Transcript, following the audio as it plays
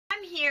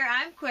here,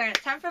 I'm Queer, and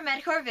it's time for a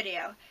Medcore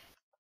video.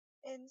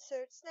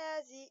 Insert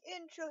snazzy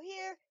intro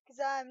here, cause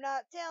I'm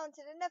not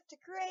talented enough to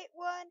create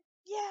one.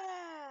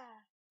 Yeah!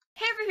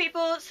 Hey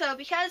people, so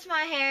because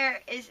my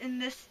hair is in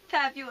this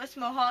fabulous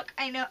mohawk,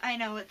 I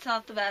know it's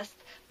not the best,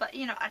 but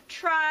you know, I'm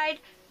trying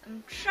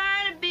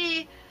to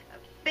be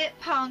a bit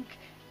punk,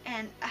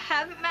 and I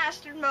haven't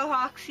mastered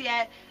mohawks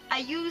yet. I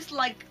used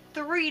like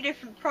 3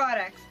 different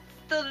products.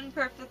 Still didn't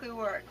perfectly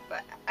work,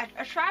 but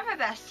I try my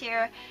best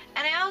here.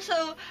 And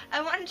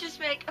I want to just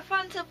make a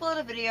fun, simple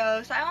little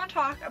video. So I want to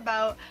talk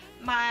about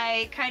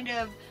my kind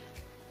of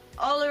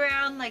all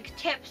around like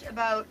tips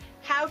about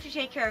how to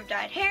take care of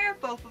dyed hair,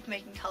 both with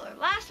making color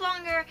last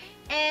longer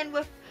and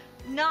with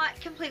not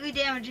completely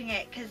damaging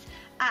it, because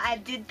I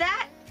did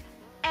that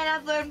and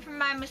I've learned from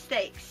my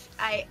mistakes.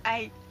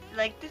 I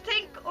like to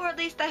think, or at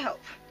least I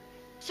hope.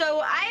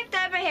 So I've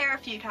dyed my hair a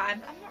few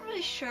times. I'm not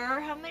really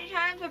sure how many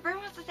times. My brain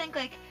wants to think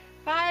like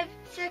 5,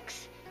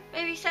 6,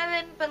 maybe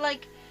 7, but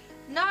like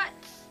not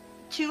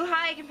too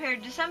high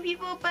compared to some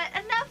people, but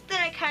enough that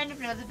I kind of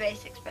know the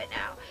basics by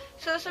now.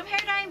 So some hair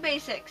dyeing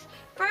basics.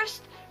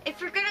 First, if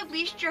you're gonna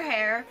bleach your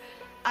hair,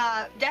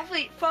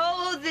 definitely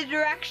follow the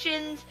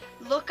directions,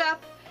 look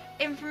up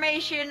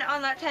information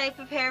on that type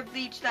of hair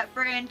bleach, that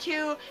brand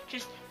too.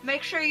 Just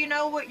make sure you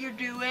know what you're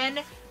doing,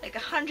 like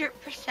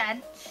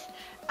 100%.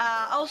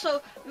 Also,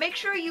 make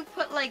sure you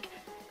put like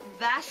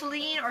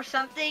Vaseline or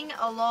something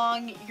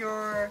along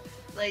your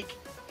like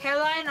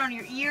hairline on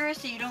your ears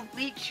so you don't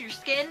bleach your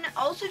skin.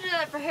 Also do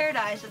that for hair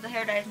dye so the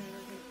hair dye isn't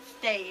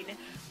stained,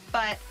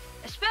 but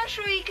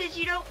especially because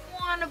you don't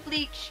want to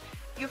bleach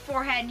your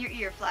forehead and your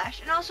ear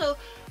flash. And also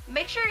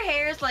make sure your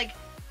hair is like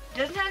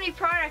doesn't have any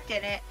product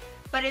in it,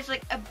 but it's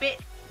like a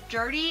bit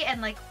dirty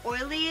and like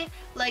oily.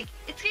 Like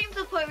it's getting to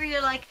the point where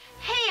you're like,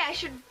 hey, I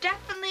should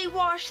definitely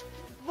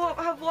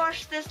have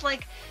washed this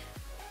like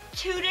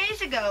 2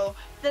 days ago.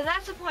 Then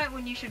that's the point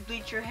when you should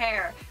bleach your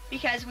hair,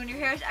 because when your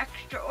hair is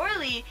extra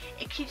oily,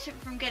 it keeps it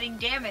from getting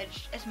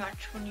damaged as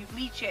much when you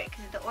bleach it,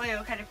 because the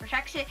oil kind of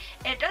protects it,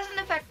 and it doesn't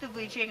affect the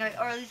bleaching, or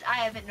at least I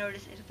haven't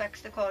noticed it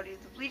affects the quality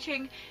of the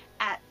bleaching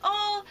at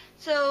all.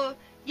 So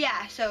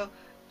yeah, so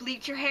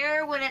bleach your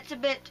hair when it's a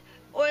bit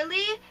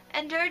oily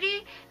and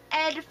dirty,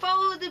 and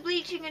follow the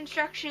bleaching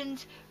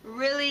instructions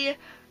really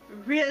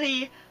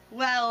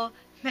well.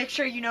 Make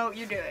sure you know what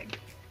you're doing,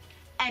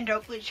 and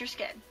don't bleach your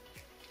skin.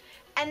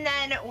 And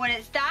then when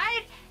it's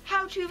dyed,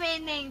 how to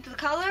maintain the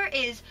color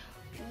is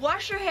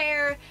wash your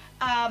hair,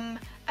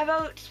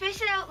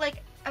 space it out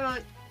like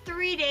about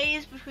 3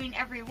 days between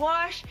every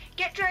wash.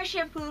 Get dry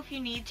shampoo if you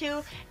need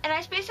to. And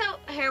I space out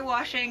hair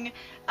washing,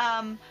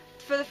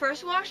 for the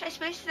first wash, I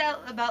space it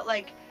out about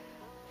like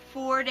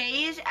 4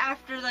 days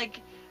after like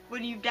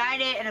when you've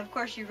dyed it, and of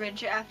course you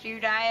rinse it after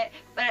you dye it.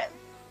 But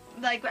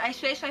like I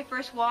space my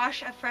first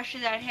wash of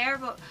freshly dyed hair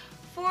about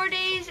 4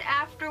 days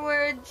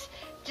afterwards,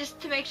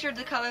 just to make sure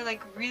the color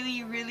like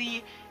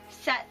really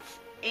sets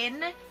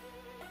in.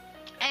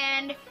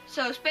 And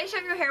so space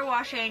out your hair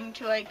washing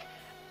to like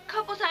a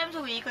couple times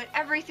a week, like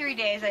every 3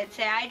 days. I'd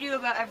say I do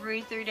about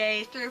every 3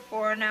 days, 3 or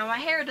 4. Now my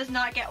hair does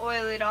not get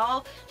oily at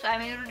all, so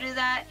I'm able to do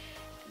that.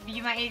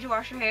 You might need to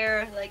wash your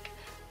hair like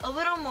a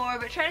little more,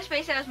 but try to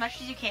space out as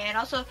much as you can.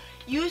 Also,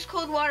 use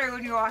cold water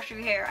when you're washing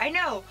your hair. I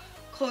know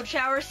cold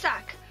showers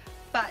suck,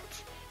 but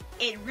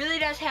it really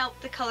does help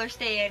the color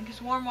stay in,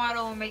 because warm water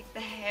will make the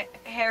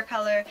hair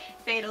color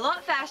fade a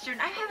lot faster.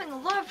 And I'm having a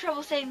lot of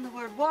trouble saying the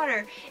word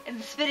water in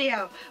this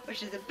video,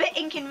 which is a bit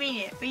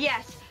inconvenient. But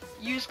yes,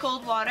 use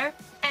cold water.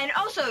 And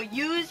also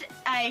use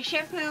a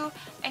shampoo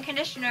and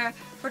conditioner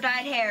for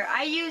dyed hair.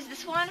 I use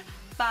this one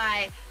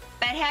by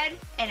Bedhead,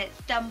 and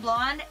it's Dumb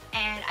Blonde,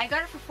 and I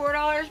got it for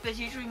 $4, but it's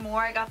usually more.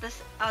 I got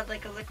this at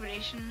like a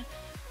liquidation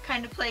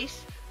kind of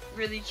place,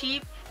 really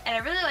cheap, and I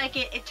really like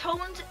it. It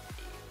tones.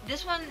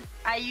 This one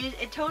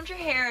it tones your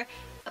hair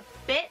a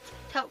bit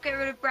to help get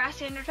rid of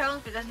brassy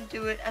undertones, but doesn't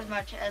do it as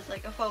much as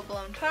like a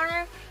full-blown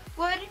toner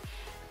would.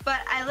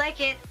 But I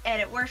like it,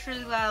 and it works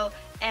really well,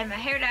 and my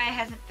hair dye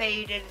hasn't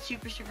faded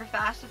super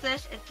fast with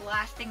this. It's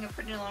lasting a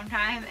pretty long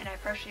time, and I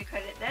partially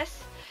credit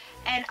this.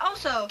 And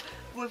also,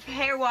 with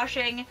hair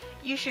washing,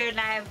 you should, and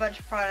I have a bunch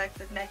of products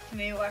like next to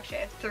me. Well, actually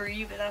I have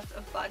 3, but that's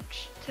a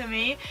bunch to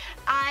me.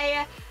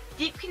 I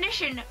deep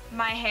condition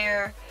my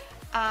hair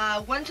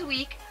once a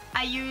week.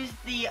 I used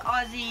the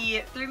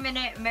Aussie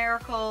 3-minute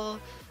Miracle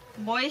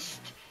Moist,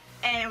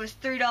 and it was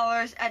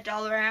 $3 at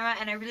Dollarama,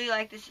 and I really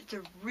like this. It's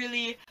a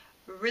really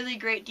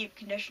great deep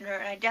conditioner,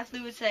 and I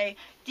definitely would say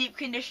deep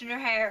condition your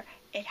hair.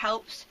 It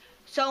helps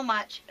so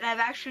much. And I've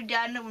actually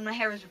done it when my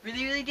hair was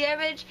really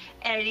damaged,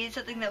 and I needed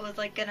something that was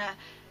like gonna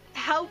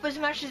help as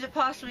much as it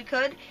possibly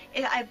could.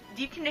 I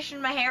deep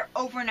conditioned my hair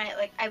overnight.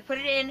 Like I put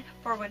it in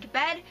before I went to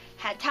bed,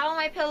 had towel on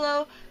my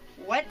pillow,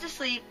 went to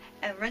sleep,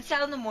 and rinsed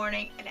out in the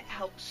morning, and it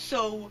helps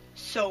so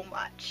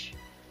much.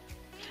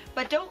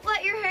 But don't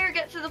let your hair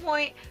get to the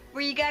point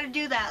where you gotta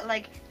do that.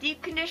 Like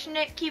deep condition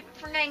it, keep it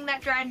from getting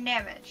that dried and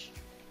damaged.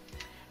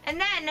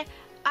 And then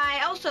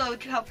I also,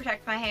 to help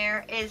protect my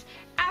hair, is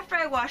after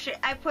I wash it,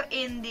 I put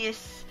in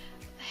this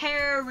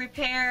hair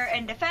repair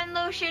and defend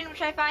lotion,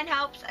 which I find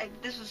helps.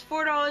 This was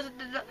 $4 at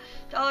the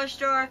dollar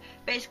store.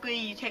 Basically,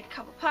 you take a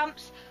couple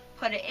pumps,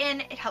 put it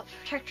in. It helps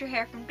protect your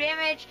hair from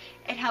damage.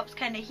 It helps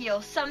kind of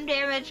heal some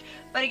damage.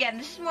 But again,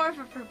 this is more of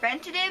a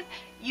preventative.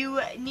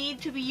 You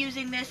need to be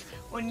using this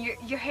when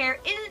your hair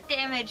isn't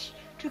damaged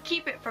to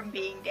keep it from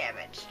being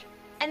damaged.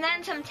 And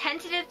then some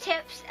tentative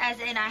tips, as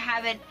in I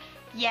haven't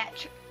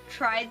yet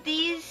tried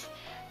these,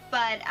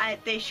 but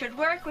they should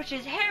work, which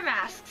is hair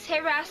masks.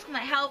 Hair masks might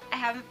help. I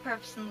haven't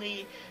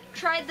personally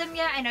tried them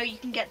yet. I know you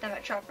can get them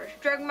at Shoppers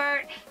Drug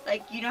Mart.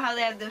 Like, you know how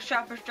they have those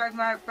Shoppers Drug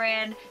Mart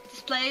brand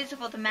displays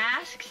of all the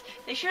masks?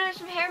 They should have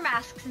some hair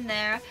masks in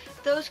there.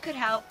 Those could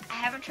help. I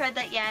haven't tried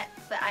that yet,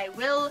 but I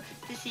will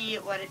to see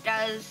what it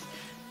does.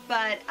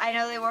 But I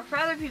know they work for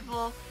other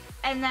people.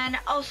 And then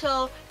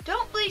also,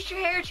 don't bleach your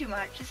hair too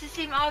much. This will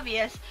seem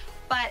obvious,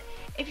 but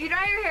if you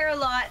dye your hair a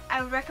lot,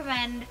 I would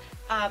recommend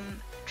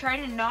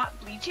trying to not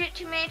bleach it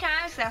too many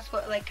times. That's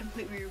what like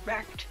completely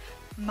wrecked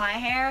my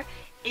hair,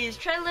 is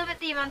try to limit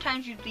the amount of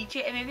times you bleach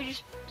it and maybe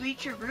just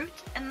bleach your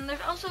roots. And then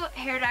there's also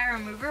hair dye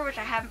remover, which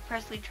I haven't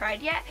personally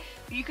tried yet,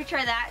 but you could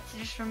try that to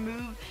just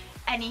remove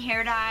any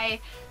hair dye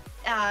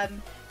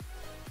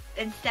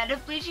instead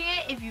of bleaching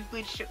it if you've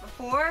bleached it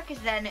before,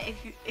 because then if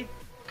it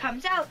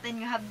comes out, then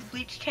you have the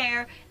bleached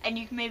hair and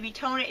you can maybe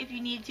tone it if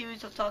you need to,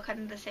 so it's all kind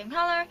of the same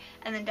color,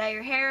 and then dye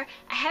your hair.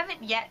 I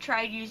haven't yet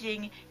tried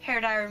using hair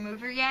dye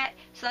remover yet,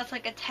 so that's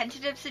like a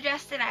tentative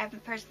suggestion. I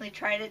haven't personally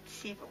tried it to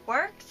see if it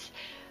works,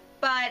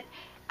 but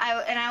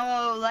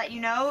I will let you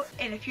know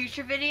in a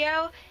future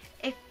video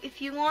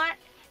if you want,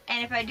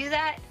 and if I do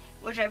that,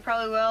 which I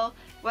probably will,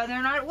 whether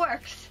or not it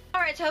works.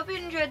 Alright, so I hope you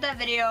enjoyed that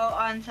video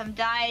on some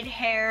dyed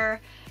hair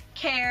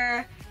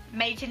care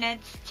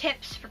maintenance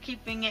tips for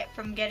keeping it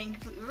from getting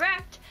completely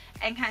wrecked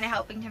and kind of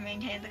helping to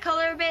maintain the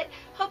color a bit.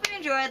 Hope you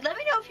enjoyed. Let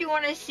me know if you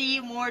want to see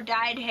more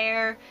dyed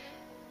hair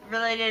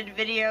related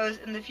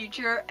videos in the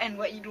future and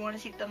what you'd want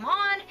to see them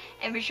on,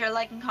 and be sure to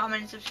like and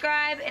comment and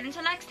subscribe. And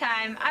until next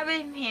time, I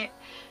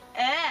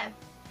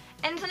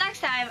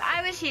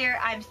was here,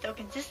 I'm still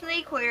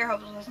consistently queer.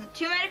 Hope this wasn't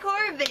too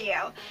metacore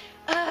video.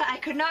 I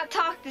could not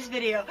talk this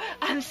video.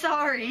 I'm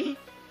sorry.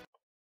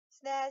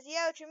 Snazzy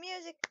outro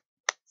music.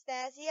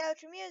 Snazzy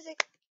outro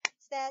music.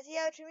 Snazzy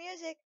outro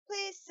music.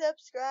 Please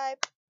subscribe.